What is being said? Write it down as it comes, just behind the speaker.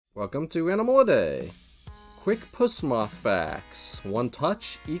Welcome to Animal a Day. Quick Puss Moth facts. One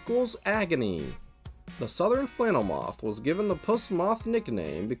touch equals agony. The Southern Flannel Moth was given the Puss Moth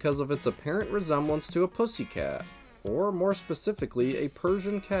nickname because of its apparent resemblance to a pussycat, or more specifically, a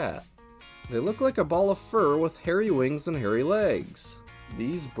Persian cat. They look like a ball of fur with hairy wings and hairy legs.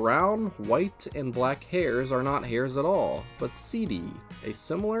 These brown, white, and black hairs are not hairs at all, but setae, a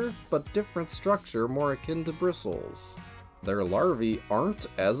similar but different structure more akin to bristles. Their larvae aren't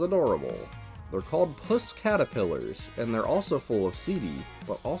as adorable. They're called puss caterpillars, and they're also full of setae,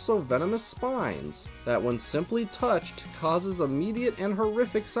 but also venomous spines that when simply touched causes immediate and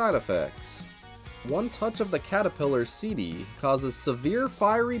horrific side effects. One touch of the caterpillar's setae causes severe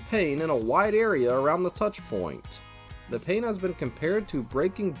fiery pain in a wide area around the touch point. The pain has been compared to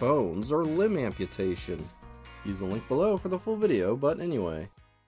breaking bones or limb amputation. Use the link below for the full video, but anyway.